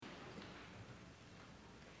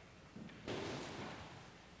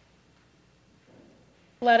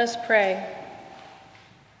Let us pray.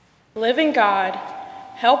 Living God,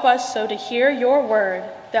 help us so to hear your word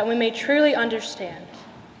that we may truly understand.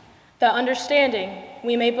 That understanding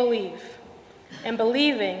we may believe, and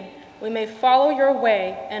believing we may follow your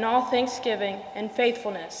way in all thanksgiving and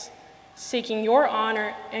faithfulness, seeking your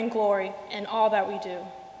honor and glory in all that we do.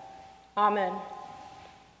 Amen.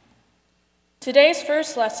 Today's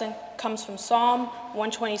first lesson comes from Psalm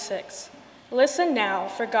 126. Listen now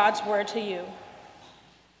for God's word to you.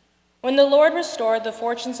 When the Lord restored the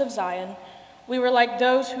fortunes of Zion, we were like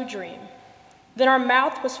those who dream. Then our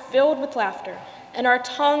mouth was filled with laughter, and our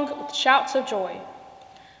tongue with shouts of joy.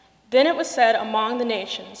 Then it was said among the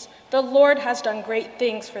nations, the Lord has done great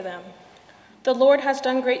things for them. The Lord has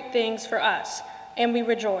done great things for us, and we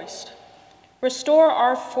rejoiced. Restore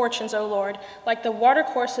our fortunes, O Lord, like the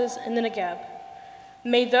watercourses in the Negeb.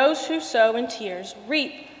 May those who sow in tears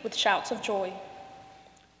reap with shouts of joy.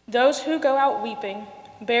 Those who go out weeping,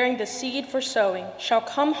 bearing the seed for sowing, shall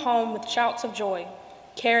come home with shouts of joy,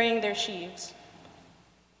 carrying their sheaves.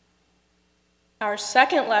 Our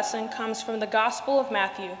second lesson comes from the Gospel of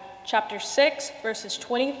Matthew, chapter 6, verses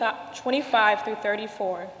 25 through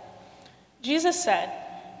 34. Jesus said,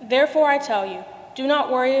 "Therefore I tell you, do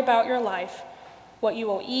not worry about your life, what you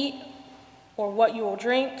will eat or what you will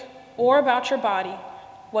drink, or about your body,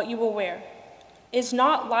 what you will wear. Is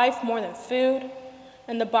not life more than food,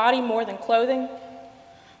 and the body more than clothing?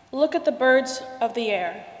 Look at the birds of the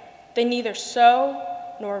air. They neither sow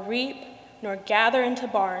nor reap nor gather into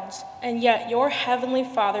barns, and yet your heavenly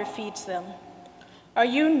Father feeds them. Are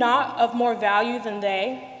you not of more value than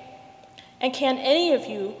they? And can any of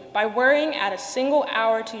you, by worrying, add a single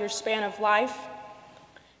hour to your span of life?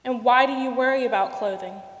 And why do you worry about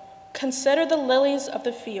clothing? Consider the lilies of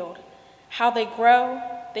the field, how they grow.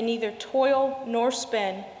 They neither toil nor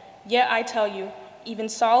spin. Yet I tell you, even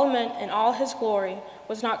Solomon in all his glory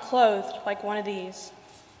was not clothed like one of these.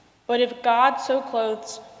 But if God so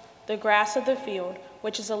clothes the grass of the field,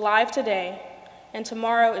 which is alive today, and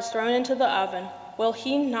tomorrow is thrown into the oven, will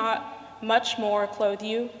he not much more clothe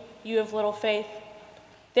you, you of little faith?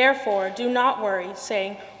 Therefore, do not worry,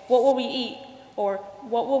 saying, what will we eat? Or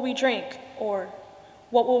what will we drink? Or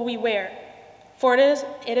what will we wear? For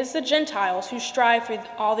it is the Gentiles who strive for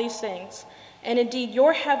all these things. And indeed,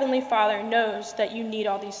 your heavenly Father knows that you need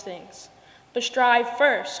all these things. But strive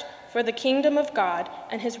first for the kingdom of God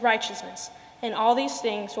and his righteousness, and all these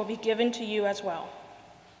things will be given to you as well.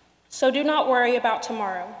 So do not worry about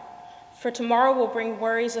tomorrow, for tomorrow will bring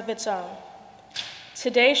worries of its own.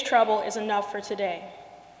 Today's trouble is enough for today.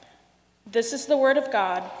 This is the word of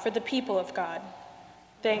God for the people of God.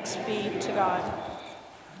 Thanks be to God.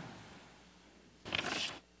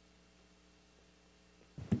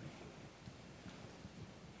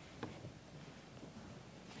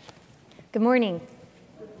 Good morning.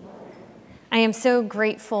 I am so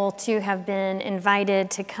grateful to have been invited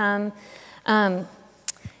to come and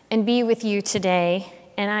be with you today,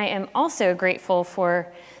 and I am also grateful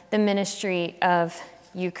for the ministry of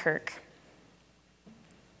UKirk.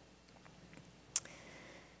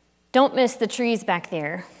 Don't miss the trees back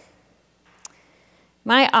there.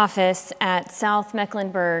 My office at South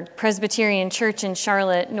Mecklenburg Presbyterian Church in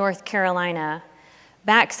Charlotte, North Carolina,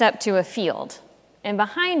 backs up to a field, and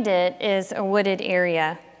behind it is a wooded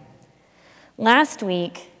area. Last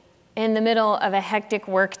week, in the middle of a hectic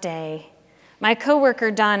workday, my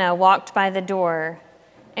coworker Donna walked by the door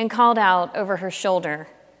and called out over her shoulder,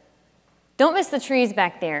 "Don't miss the trees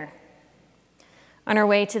back there," on her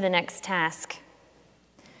way to the next task.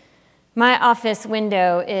 My office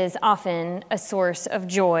window is often a source of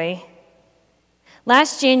joy.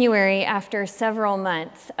 Last January, after several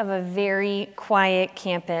months of a very quiet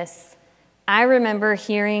campus, I remember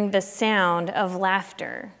hearing the sound of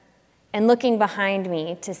laughter and looking behind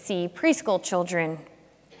me to see preschool children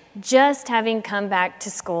just having come back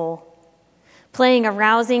to school, playing a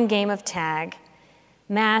rousing game of tag,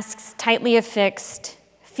 masks tightly affixed,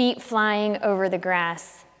 feet flying over the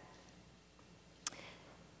grass.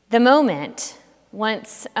 The moment,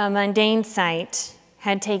 once a mundane sight,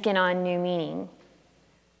 had taken on new meaning.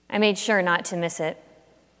 I made sure not to miss it.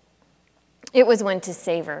 It was one to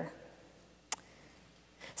savor.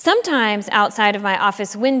 Sometimes outside of my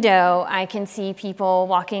office window, I can see people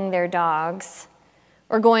walking their dogs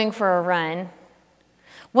or going for a run.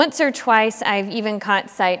 Once or twice, I've even caught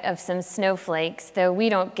sight of some snowflakes, though we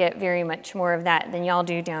don't get very much more of that than y'all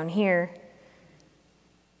do down here.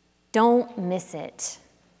 Don't miss it.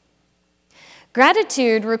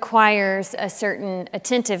 Gratitude requires a certain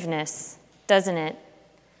attentiveness, doesn't it?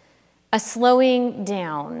 A slowing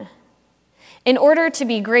down. In order to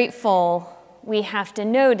be grateful, we have to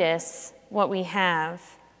notice what we have?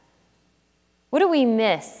 What do we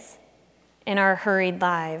miss in our hurried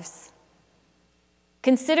lives?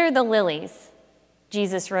 Consider the lilies,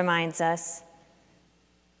 Jesus reminds us.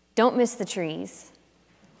 Don't miss the trees.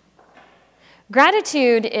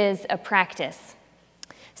 Gratitude is a practice,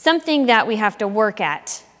 something that we have to work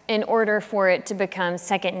at in order for it to become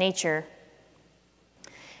second nature.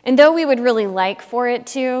 And though we would really like for it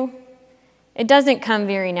to, it doesn't come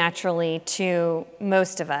very naturally to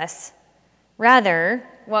most of us. Rather,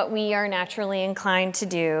 what we are naturally inclined to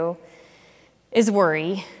do is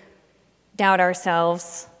worry, doubt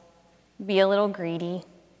ourselves, be a little greedy.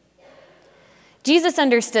 Jesus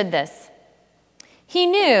understood this. He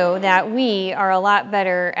knew that we are a lot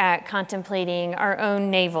better at contemplating our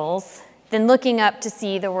own navels than looking up to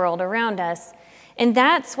see the world around us. And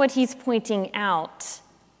that's what he's pointing out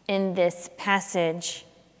in this passage.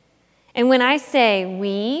 And when I say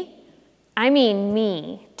we, I mean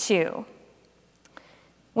me too.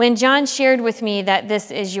 When John shared with me that this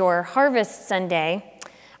is your Harvest Sunday,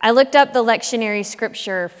 I looked up the lectionary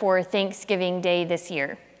scripture for Thanksgiving Day this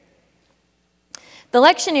year. The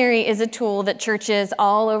lectionary is a tool that churches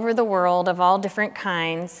all over the world of all different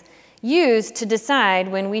kinds use to decide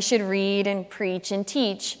when we should read and preach and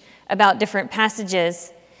teach about different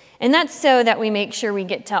passages. And that's so that we make sure we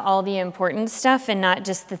get to all the important stuff and not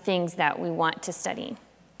just the things that we want to study.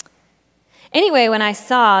 Anyway, when I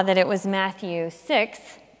saw that it was Matthew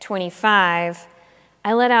 6:25,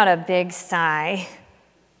 I let out a big sigh.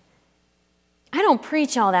 I don't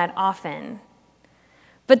preach all that often,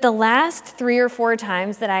 but the last 3 or 4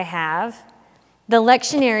 times that I have, the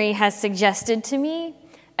lectionary has suggested to me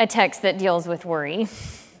a text that deals with worry.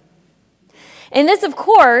 And this, of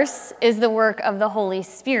course, is the work of the Holy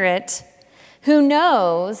Spirit, who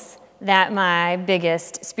knows that my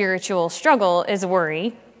biggest spiritual struggle is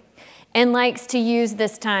worry and likes to use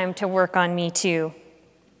this time to work on me too.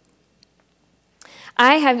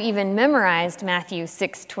 I have even memorized Matthew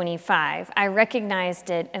 6:25. I recognized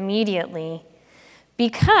it immediately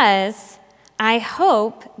because I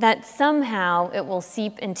hope that somehow it will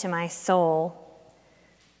seep into my soul.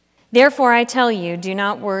 Therefore, I tell you, do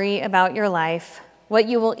not worry about your life, what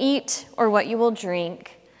you will eat or what you will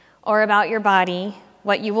drink, or about your body,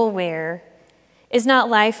 what you will wear. Is not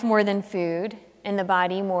life more than food, and the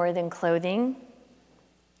body more than clothing?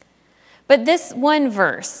 But this one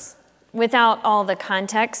verse, without all the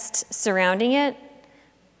context surrounding it,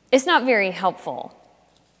 is not very helpful.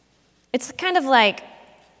 It's kind of like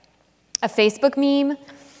a Facebook meme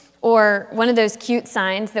or one of those cute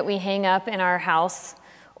signs that we hang up in our house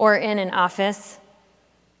or in an office.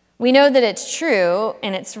 We know that it's true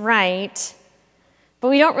and it's right, but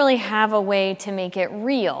we don't really have a way to make it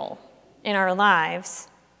real in our lives.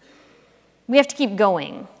 We have to keep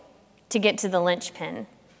going to get to the linchpin,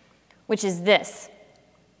 which is this.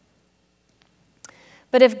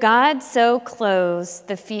 But if God so clothes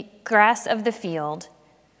the grass of the field,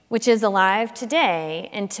 which is alive today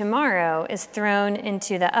and tomorrow is thrown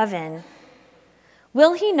into the oven,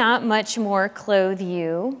 will he not much more clothe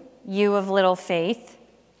you, you of little faith?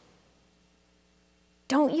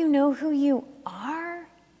 Don't you know who you are?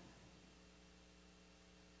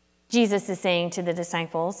 Jesus is saying to the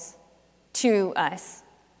disciples, to us,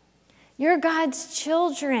 you're God's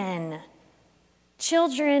children,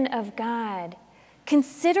 children of God.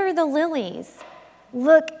 Consider the lilies.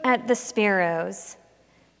 Look at the sparrows.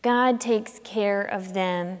 God takes care of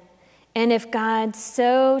them. And if God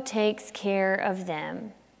so takes care of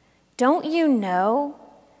them, don't you know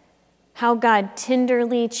how God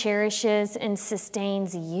tenderly cherishes and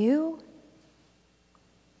sustains you?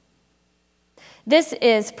 This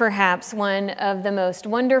is perhaps one of the most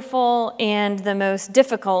wonderful and the most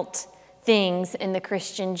difficult things in the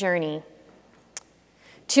Christian journey.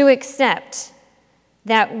 To accept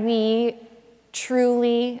that we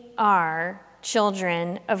truly are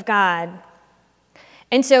children of God.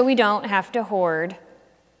 And so we don't have to hoard,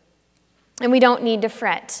 and we don't need to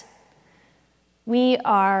fret. We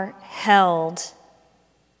are held.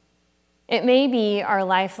 It may be our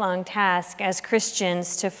lifelong task as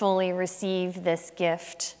Christians to fully receive this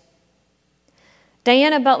gift.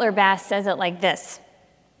 Diana Butler Bass says it like this: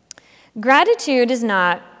 gratitude is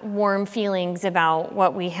not warm feelings about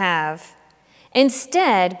what we have.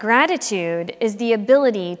 Instead, gratitude is the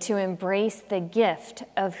ability to embrace the gift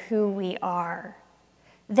of who we are.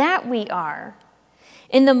 That we are.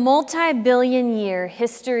 In the multi-billion-year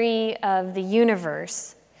history of the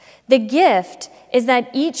universe, the gift is that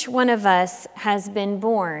each one of us has been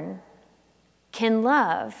born, can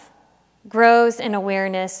love, grows in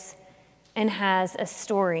awareness, and has a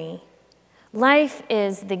story. Life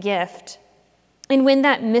is the gift. And when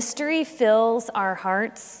that mystery fills our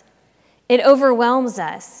hearts, it overwhelms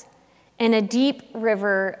us, and a deep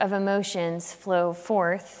river of emotions flow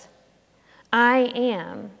forth. I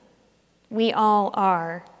am. We all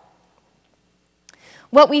are.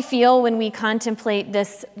 What we feel when we contemplate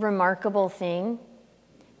this remarkable thing,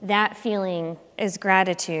 that feeling is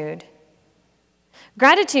gratitude.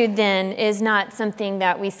 Gratitude, then, is not something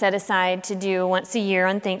that we set aside to do once a year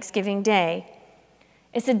on Thanksgiving Day.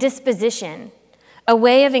 It's a disposition, a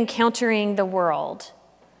way of encountering the world.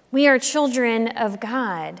 We are children of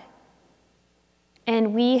God,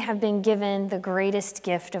 and we have been given the greatest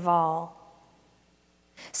gift of all.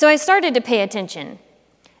 So I started to pay attention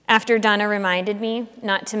after Donna reminded me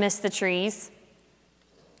not to miss the trees.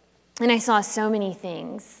 And I saw so many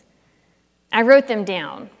things. I wrote them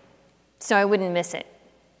down so I wouldn't miss it.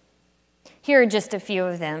 Here are just a few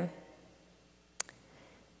of them.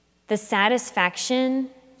 The satisfaction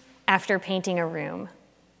after painting a room.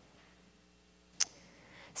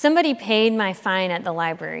 Somebody paid my fine at the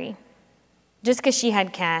library just because she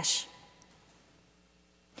had cash.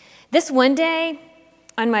 This one day,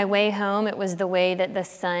 on my way home, it was the way that the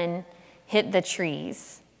sun hit the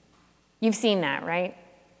trees. You've seen that, right?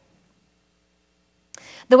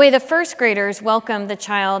 The way the first graders welcomed the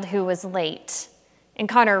child who was late and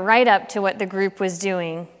caught her right up to what the group was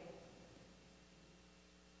doing.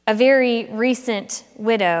 A very recent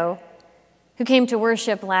widow who came to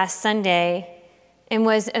worship last Sunday and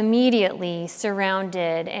was immediately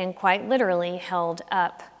surrounded and quite literally held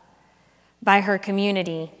up by her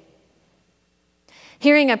community.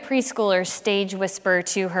 Hearing a preschooler stage whisper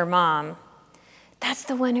to her mom, "That's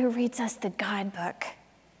the one who reads us the God book,"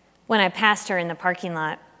 when I passed her in the parking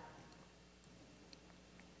lot.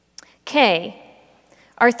 Kay,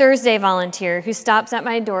 our Thursday volunteer who stops at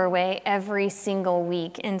my doorway every single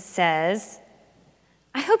week and says,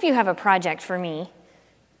 "I hope you have a project for me."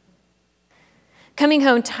 Coming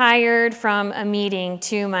home tired from a meeting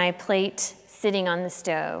to my plate sitting on the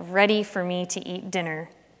stove, ready for me to eat dinner.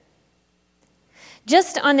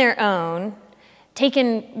 Just on their own,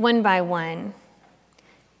 taken one by one,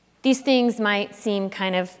 these things might seem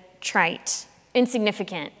kind of trite,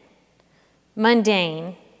 insignificant,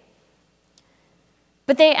 mundane,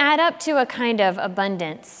 but they add up to a kind of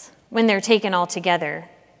abundance when they're taken all together,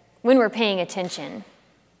 when we're paying attention.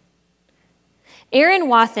 Aaron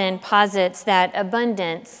Wathen posits that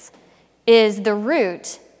abundance is the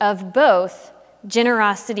root of both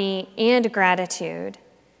generosity and gratitude.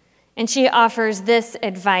 And she offers this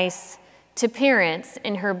advice to parents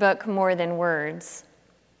in her book, More Than Words.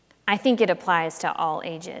 I think it applies to all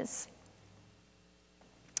ages.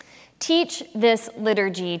 Teach this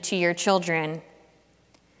liturgy to your children.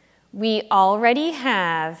 We already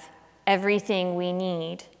have everything we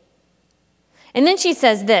need. And then she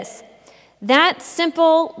says this, that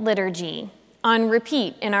simple liturgy on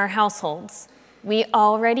repeat in our households, we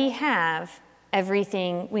already have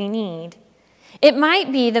everything we need. It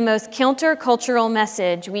might be the most countercultural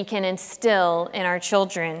message we can instill in our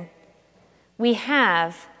children. We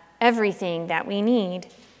have everything that we need.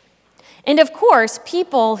 And of course,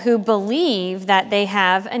 people who believe that they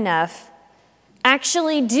have enough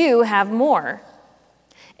actually do have more.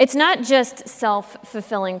 It's not just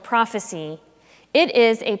self-fulfilling prophecy. It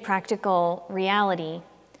is a practical reality.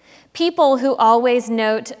 People who always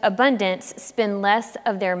note abundance spend less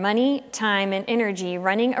of their money, time, and energy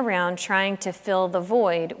running around trying to fill the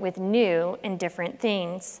void with new and different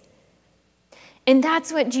things. And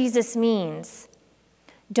that's what Jesus means.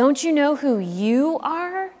 Don't you know who you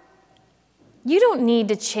are? You don't need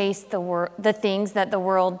to chase the things that the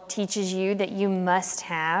world teaches you that you must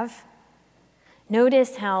have.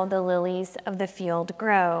 Notice how the lilies of the field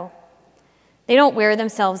grow. They don't wear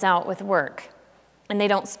themselves out with work, and they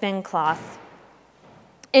don't spin cloth.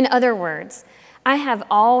 In other words, I have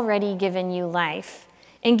already given you life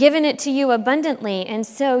and given it to you abundantly, and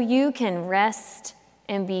so you can rest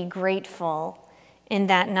and be grateful in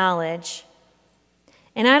that knowledge.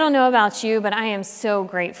 And I don't know about you, but I am so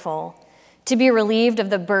grateful to be relieved of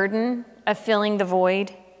the burden of filling the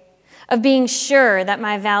void, of being sure that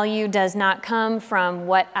my value does not come from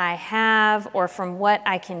what I have or from what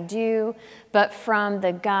I can do, but from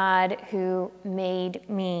the God who made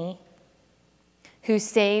me, who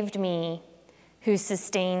saved me, who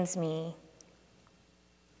sustains me.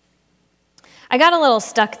 I got a little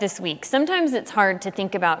stuck this week. Sometimes it's hard to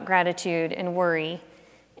think about gratitude and worry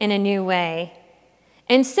in a new way.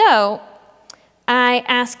 And so I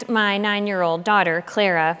asked my 9-year-old daughter,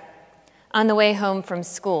 Clara, on the way home from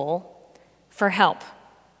school for help.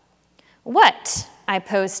 What, I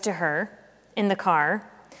posed to her in the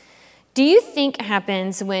car, do you think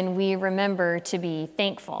happens when we remember to be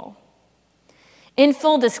thankful? In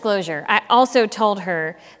full disclosure, I also told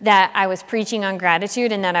her that I was preaching on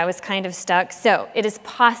gratitude and that I was kind of stuck, so it is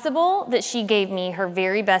possible that she gave me her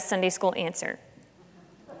very best Sunday school answer.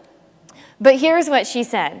 But here's what she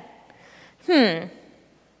said.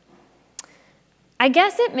 I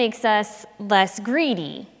guess it makes us less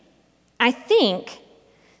greedy. I think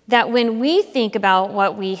that when we think about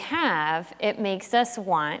what we have, it makes us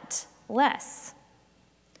want less.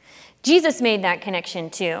 Jesus made that connection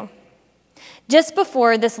too. Just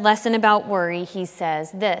before this lesson about worry, he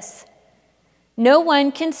says this: "No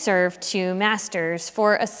one can serve two masters,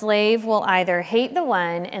 for a slave will either hate the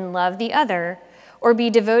one and love the other, or be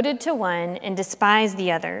devoted to one and despise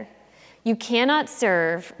the other. You cannot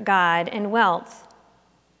serve God and wealth."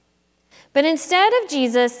 But instead of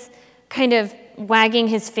Jesus kind of wagging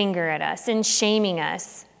his finger at us and shaming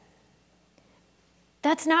us,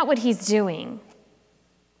 that's not what he's doing.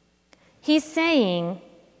 He's saying,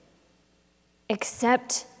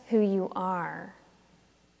 accept who you are.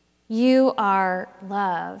 You are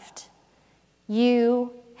loved.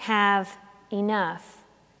 You have enough.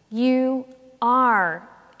 You are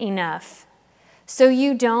enough. So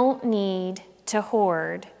you don't need to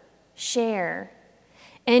hoard, share,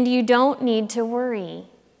 and you don't need to worry.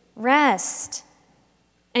 Rest.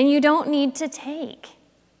 And you don't need to take.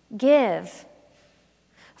 Give.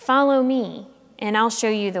 Follow me, and I'll show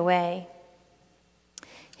you the way.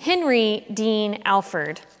 Henry Dean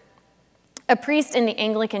Alford, a priest in the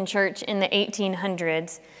Anglican Church in the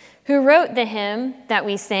 1800s, who wrote the hymn that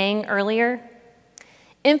we sang earlier,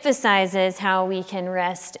 emphasizes how we can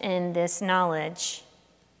rest in this knowledge.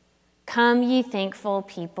 Come, ye thankful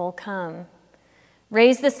people, come.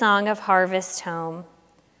 Raise the song of harvest home.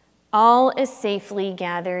 All is safely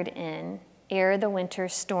gathered in, ere the winter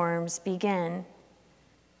storms begin.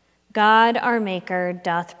 God our Maker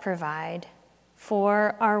doth provide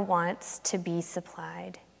for our wants to be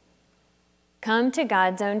supplied. Come to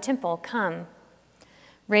God's own temple, come.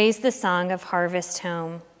 Raise the song of harvest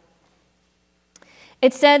home.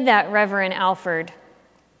 It's said that Reverend Alford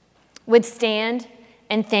would stand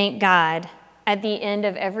and thank God at the end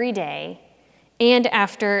of every day and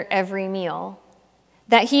after every meal,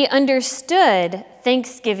 that he understood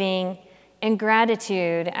thanksgiving and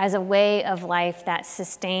gratitude as a way of life that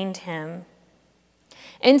sustained him.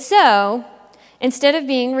 And so, instead of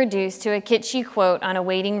being reduced to a kitschy quote on a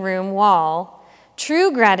waiting room wall,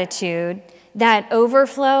 true gratitude, that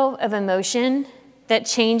overflow of emotion that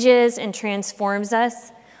changes and transforms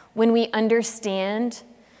us when we understand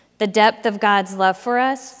the depth of God's love for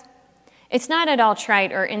us, it's not at all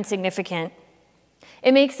trite or insignificant.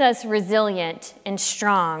 It makes us resilient and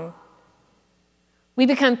strong. We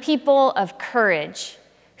become people of courage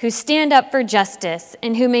who stand up for justice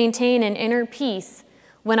and who maintain an inner peace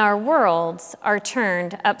when our worlds are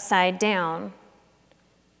turned upside down.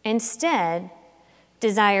 Instead,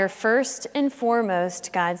 desire first and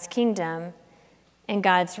foremost God's kingdom and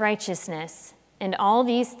God's righteousness, and all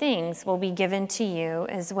these things will be given to you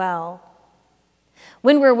as well.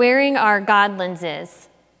 When we're wearing our God lenses,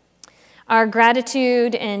 our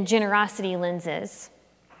gratitude and generosity lenses,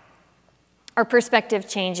 our perspective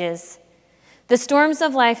changes. The storms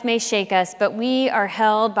of life may shake us, but we are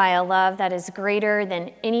held by a love that is greater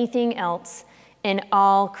than anything else in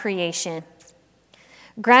all creation.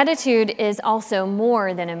 Gratitude is also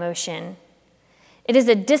more than emotion. It is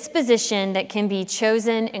a disposition that can be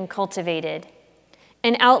chosen and cultivated,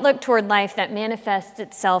 an outlook toward life that manifests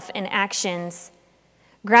itself in actions.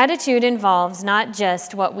 Gratitude involves not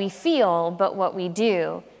just what we feel, but what we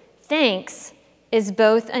do. Thanks is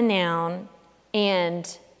both a noun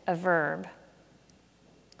and a verb.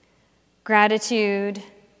 Gratitude,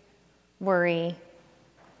 worry,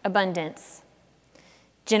 abundance,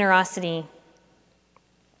 generosity.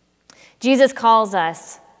 Jesus calls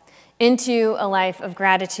us into a life of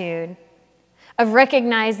gratitude, of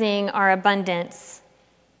recognizing our abundance,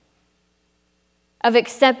 of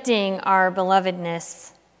accepting our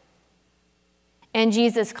belovedness. And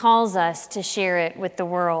Jesus calls us to share it with the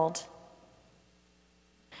world.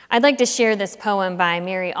 I'd like to share this poem by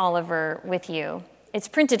Mary Oliver with you. It's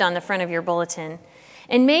printed on the front of your bulletin,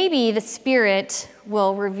 and maybe the Spirit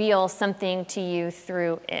will reveal something to you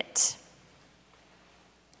through it.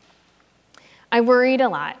 I worried a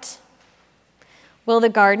lot. Will the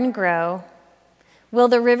garden grow? Will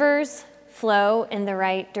the rivers flow in the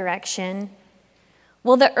right direction?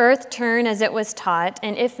 Will the earth turn as it was taught?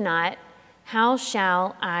 And if not, how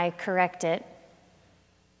shall I correct it?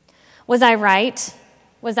 Was I right?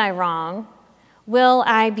 Was I wrong? Will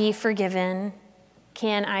I be forgiven?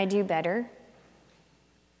 Can I do better?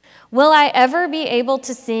 Will I ever be able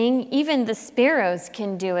to sing? Even the sparrows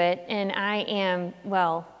can do it, and I am,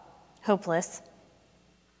 well, hopeless.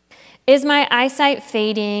 Is my eyesight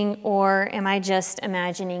fading, or am I just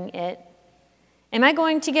imagining it? Am I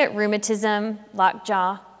going to get rheumatism,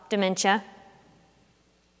 lockjaw, dementia?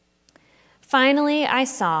 Finally, I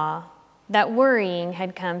saw that worrying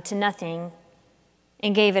had come to nothing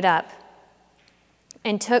and gave it up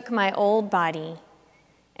and took my old body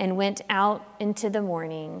and went out into the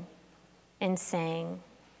morning and sang.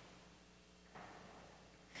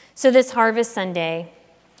 So this Harvest Sunday,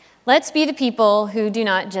 let's be the people who do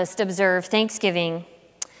not just observe Thanksgiving.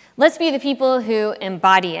 Let's be the people who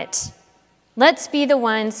embody it. Let's be the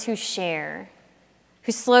ones who share,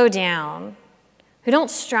 who slow down, who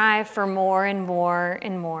don't strive for more and more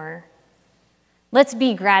and more. Let's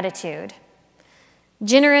be gratitude,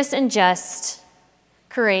 generous and just,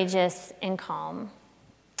 courageous and calm.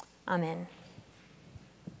 Amen.